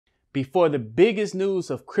Before the biggest news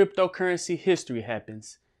of cryptocurrency history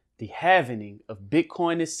happens, the halvening of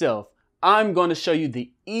Bitcoin itself, I'm going to show you the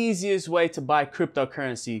easiest way to buy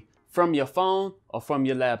cryptocurrency from your phone or from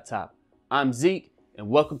your laptop. I'm Zeke and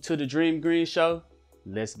welcome to the Dream Green Show.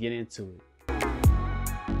 Let's get into it.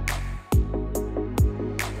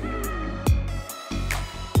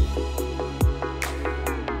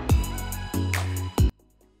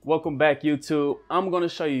 Welcome back, YouTube. I'm going to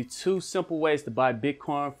show you two simple ways to buy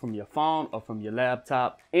Bitcoin from your phone or from your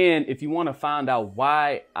laptop. And if you want to find out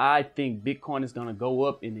why I think Bitcoin is going to go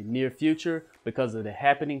up in the near future because of the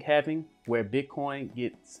halving where Bitcoin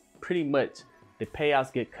gets pretty much the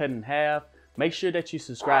payouts get cut in half, make sure that you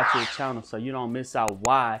subscribe to the channel so you don't miss out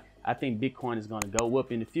why I think Bitcoin is going to go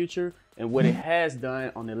up in the future and what it has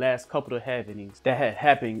done on the last couple of halvings that had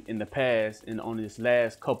happened in the past and on this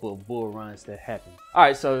last couple of bull runs that happened. All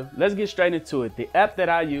right, so let's get straight into it. The app that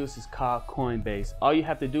I use is called COINBASE. All you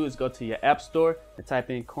have to do is go to your app store and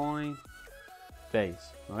type in COINBASE.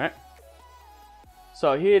 All right.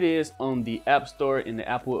 So here it is on the App Store in the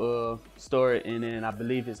Apple Store, and then I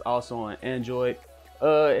believe it's also on Android.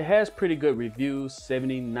 It has pretty good reviews,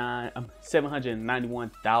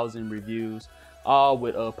 791,000 reviews, all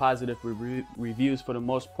with positive reviews for the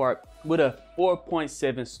most part, with a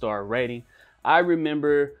 4.7 star rating. I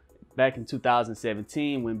remember back in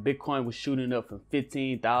 2017 when Bitcoin was shooting up from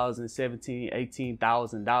 $15,000, $17,000,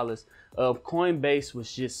 $18,000. Coinbase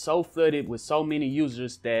was just so flooded with so many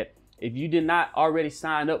users that if you did not already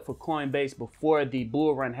sign up for Coinbase before the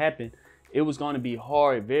bull run happened, it was going to be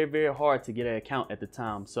hard, very, very hard to get an account at the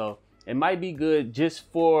time. So it might be good just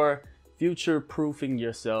for future proofing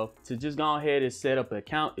yourself to just go ahead and set up an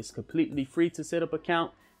account. It's completely free to set up an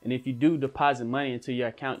account. And if you do deposit money into your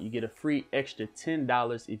account, you get a free extra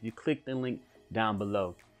 $10 if you click the link down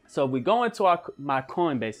below. So we go into my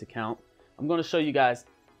Coinbase account. I'm going to show you guys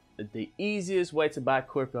the easiest way to buy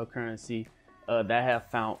cryptocurrency that I have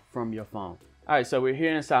found from your phone. All right, so we're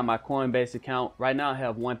here inside my Coinbase account. Right now I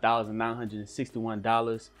have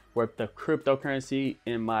 $1,961 worth of cryptocurrency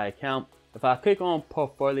in my account. If I click on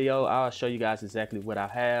portfolio, I'll show you guys exactly what I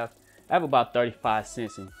have. I have about 35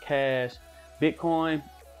 cents in cash. Bitcoin,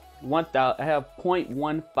 I have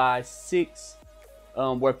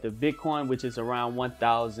 0.156 worth of Bitcoin, which is around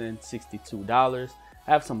 $1,062. I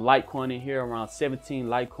have some Litecoin in here, around 17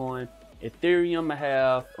 Litecoin. Ethereum, I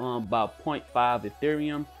have about 0.5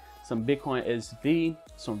 Ethereum. Some Bitcoin SV,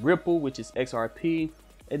 some Ripple, which is XRP,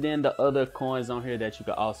 and then the other coins on here that you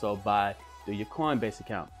can also buy through your Coinbase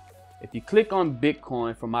account. If you click on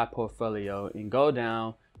Bitcoin from my portfolio and go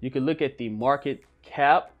down, you can look at the market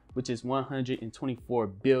cap, which is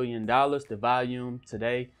 $124 billion. The volume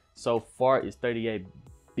today so far is $38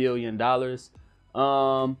 billion.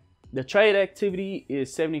 The trade activity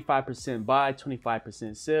is 75% buy,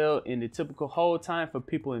 25% sell, and the typical hold time for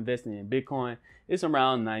people investing in Bitcoin is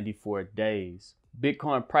around 94 days.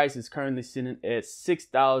 Bitcoin price is currently sitting at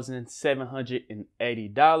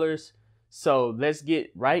 $6,780. So let's get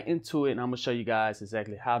right into it, and I'm gonna show you guys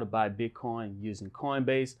exactly how to buy Bitcoin using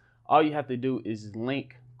Coinbase. All you have to do is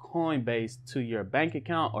link Coinbase to your bank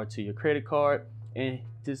account or to your credit card and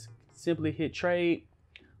just simply hit trade,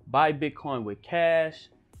 buy Bitcoin with cash.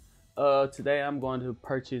 Today I'm going to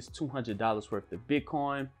purchase $200 worth of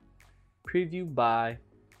Bitcoin, preview buy,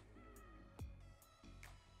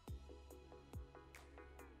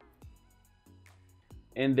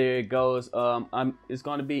 and there it goes. It's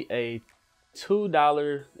going to be a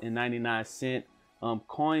 $2.99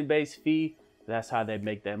 Coinbase fee. That's how they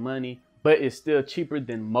make that money, but it's still cheaper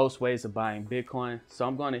than most ways of buying Bitcoin. So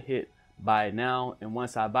I'm going to hit buy now, and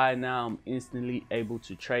once I buy now, I'm instantly able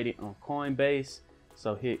to trade it on Coinbase.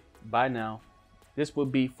 So hit buy now. This will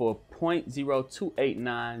be for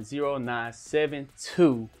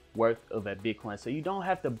 0.02890972 worth of a Bitcoin. So you don't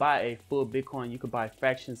have to buy a full Bitcoin. You can buy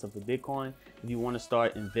fractions of a Bitcoin if you want to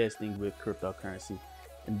start investing with cryptocurrency.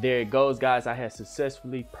 And there it goes, guys. I have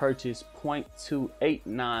successfully purchased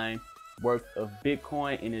 0.289 worth of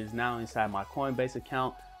Bitcoin, and it is now inside my Coinbase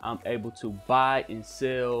account. I'm able to buy and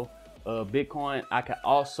sell Bitcoin. I can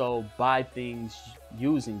also buy things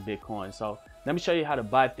using Bitcoin. So let me show you how to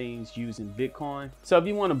buy things using Bitcoin. So if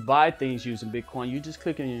you want to buy things using Bitcoin, you just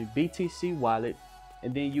click on your BTC wallet,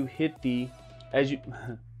 and then you hit and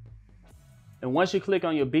once you click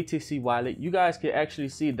on your BTC wallet, you guys can actually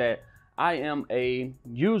see that I am a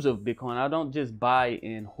user of Bitcoin. I don't just buy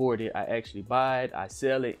and hoard it. I actually buy it, I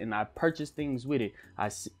sell it, and I purchase things with it.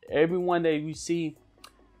 Every one that you see,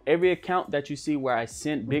 every account that you see where I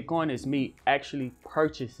sent Bitcoin is me actually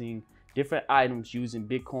purchasing different items using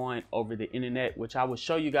Bitcoin over the internet, which I will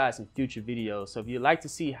show you guys in future videos. So if you'd like to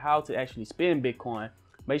see how to actually spend Bitcoin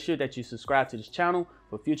make sure that you subscribe to this channel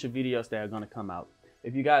for future videos that are going to come out.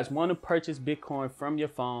 If you guys want to purchase Bitcoin from your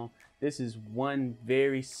phone, this is one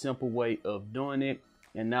very simple way of doing it.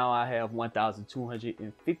 And now I have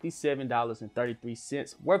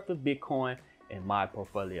 $1,257.33 worth of Bitcoin in my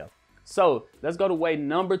portfolio. So let's go to way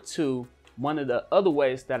number 2. One of the other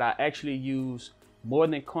ways that I actually use more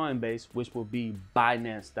than Coinbase, which will be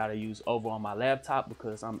Binance, that I use over on my laptop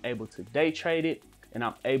because I'm able to day trade it and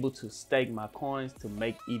I'm able to stake my coins to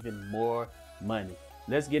make even more money.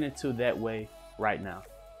 Let's get into that way right now.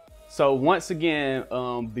 So once again,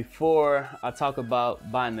 before I talk about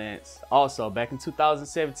Binance, also back in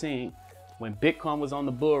 2017, when Bitcoin was on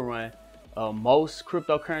the bull run, most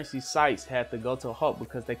cryptocurrency sites had to go to a halt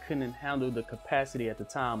because they couldn't handle the capacity at the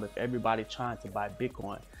time of everybody trying to buy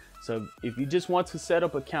Bitcoin. So if you just want to set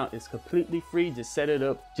up an account, it's completely free. Just set it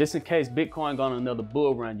up just in case Bitcoin go on another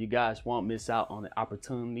bull run. You guys won't miss out on the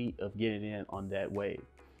opportunity of getting in on that wave.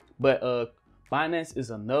 But Binance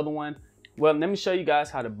is another one. Well, let me show you guys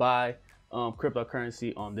how to buy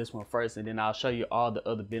cryptocurrency on this one first, and then I'll show you all the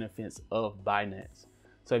other benefits of Binance.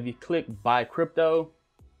 So if you click buy crypto,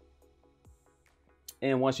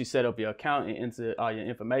 and once you set up your account and enter all your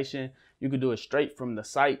information, you can do it straight from the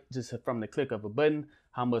site, just from the click of a button.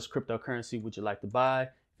 How much cryptocurrency would you like to buy?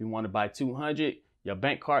 If you want to buy 200, your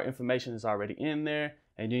bank card information is already in there.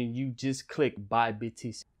 And then you just click buy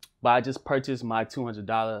BTC. But I just purchased my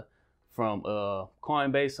 $200 from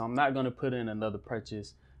COINBASE. So I'm not going to put in another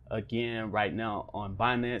purchase again right now on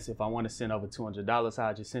Binance. If I want to send over $200,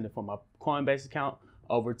 I'll just send it from my Coinbase account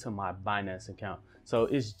over to my Binance account. So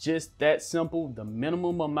it's just that simple. The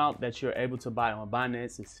minimum amount that you're able to buy on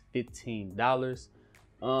Binance is $15.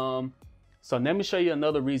 So let me show you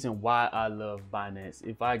another reason why I love Binance.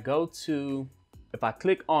 If I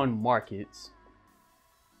click on markets,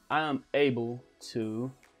 I am able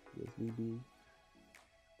to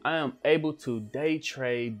day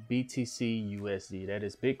trade BTC USD. That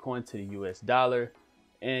is Bitcoin to the US dollar.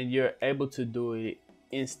 And you're able to do it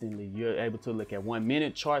instantly. You're able to look at 1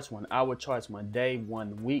 minute charts, 1 hour charts, 1 day,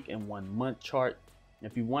 1 week, and 1 month chart.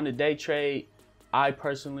 If you want to day trade, I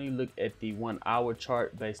personally look at the 1 hour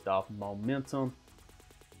chart based off momentum.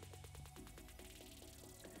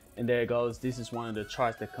 And there it goes. This is one of the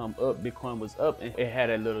charts that come up. Bitcoin was up and it had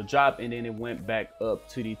a little drop, and then it went back up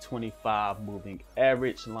to the 25 moving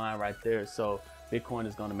average line right there. So Bitcoin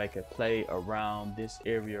is going to make a play around this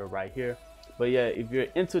area right here. But yeah, if you're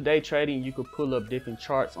into day trading, you could pull up different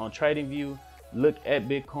charts on TradingView, look at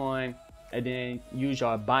Bitcoin, and then use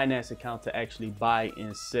your Binance account to actually buy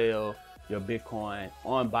and sell your Bitcoin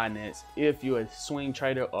on Binance if you're a swing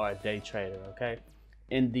trader or a day trader, okay?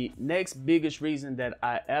 And the next biggest reason that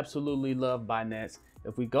I absolutely love Binance,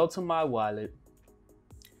 if we go to my wallet,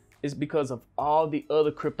 is because of all the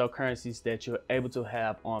other cryptocurrencies that you're able to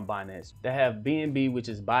have on Binance. They have BNB, which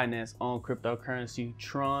is Binance own cryptocurrency,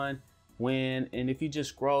 Tron, WIN, and if you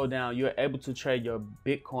just scroll down, you're able to trade your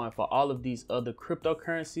Bitcoin for all of these other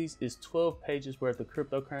cryptocurrencies. It's 12 pages worth of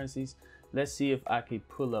cryptocurrencies. Let's see if I can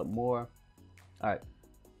pull up more. All right.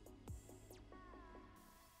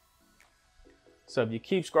 So if you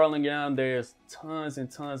keep scrolling down, there's tons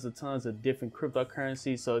and tons of different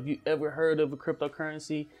cryptocurrencies. So if you ever heard of a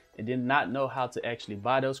cryptocurrency and did not know how to actually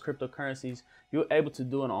buy those cryptocurrencies, you're able to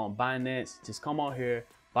do it on Binance. Just come on here,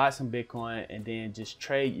 buy some Bitcoin, and then just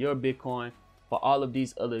trade your Bitcoin for all of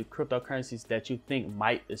these other cryptocurrencies that you think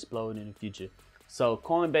might explode in the future. So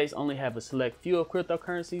Coinbase only have a select few of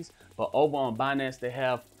cryptocurrencies, but over on Binance, they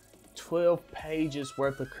have 12 pages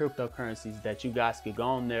worth of cryptocurrencies that you guys could go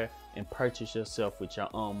on there and purchase yourself with your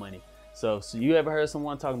own money. So you ever heard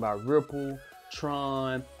someone talking about Ripple,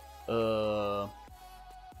 Tron, Litecoin,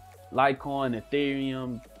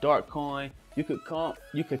 Ethereum, Darkcoin? You could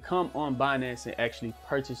come on Binance and actually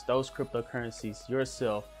purchase those cryptocurrencies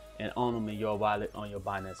yourself and own them in your wallet on your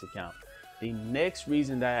Binance account. The next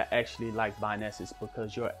reason that I actually like Binance is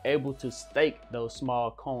because you're able to stake those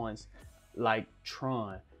small coins like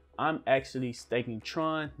Tron. I'm actually staking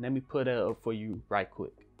Tron. Let me put that up for you right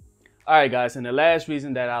quick. All right, guys, and the last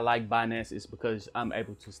reason that I like Binance is because I'm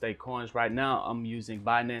able to stake coins. Right now, I'm using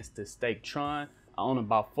Binance to stake Tron. I own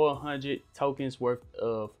about 400 tokens worth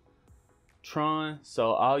of Tron.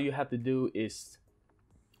 So all you have to do is,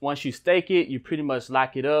 once you stake it, you pretty much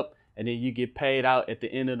lock it up, and then you get paid out at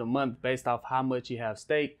the end of the month based off how much you have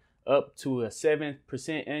staked, up to a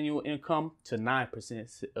 7% annual income to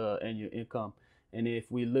 9% annual income. And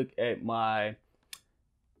if we look at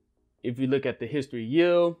the history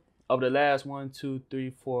yield over the last 1, 2, 3,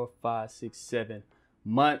 4, 5, 6, 7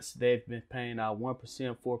 months, they've been paying out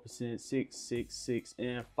 1%, 4%, 6, 6, 6,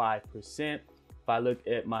 and 5%. If I look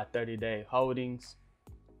at my 30-day holdings,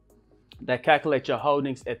 that calculates your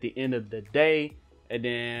holdings at the end of the day, and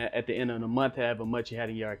then at the end of the month, however much you had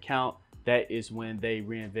in your account, that is when they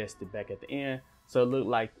reinvest it back at the end. So it looked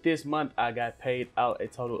like this month I got paid out a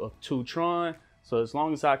total of 2 Tron. So as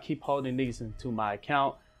long as I keep holding these into my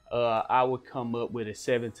account, I would come up with a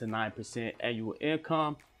 7 to 9% annual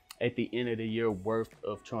income at the end of the year worth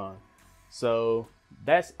of Tron. So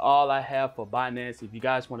that's all I have for Binance. If you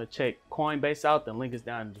guys want to check Coinbase out, the link is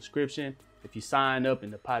down in the description. If you sign up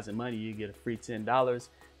and deposit money, you get a free $10.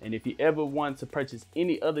 And if you ever want to purchase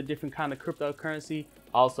any other different kind of cryptocurrency,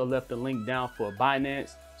 I also left the link down for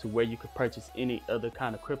Binance to where you could purchase any other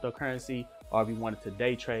kind of cryptocurrency, or if you wanted to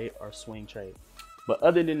day trade or swing trade. But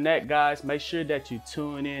other than that, guys, make sure that you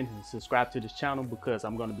tune in and subscribe to this channel, because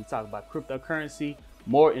I'm going to be talking about cryptocurrency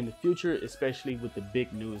more in the future, especially with the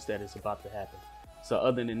big news that is about to happen. So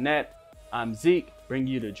other than that, I'm Zeke, bringing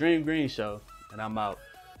you the Dream Green Show, and I'm out.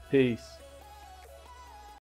 Peace.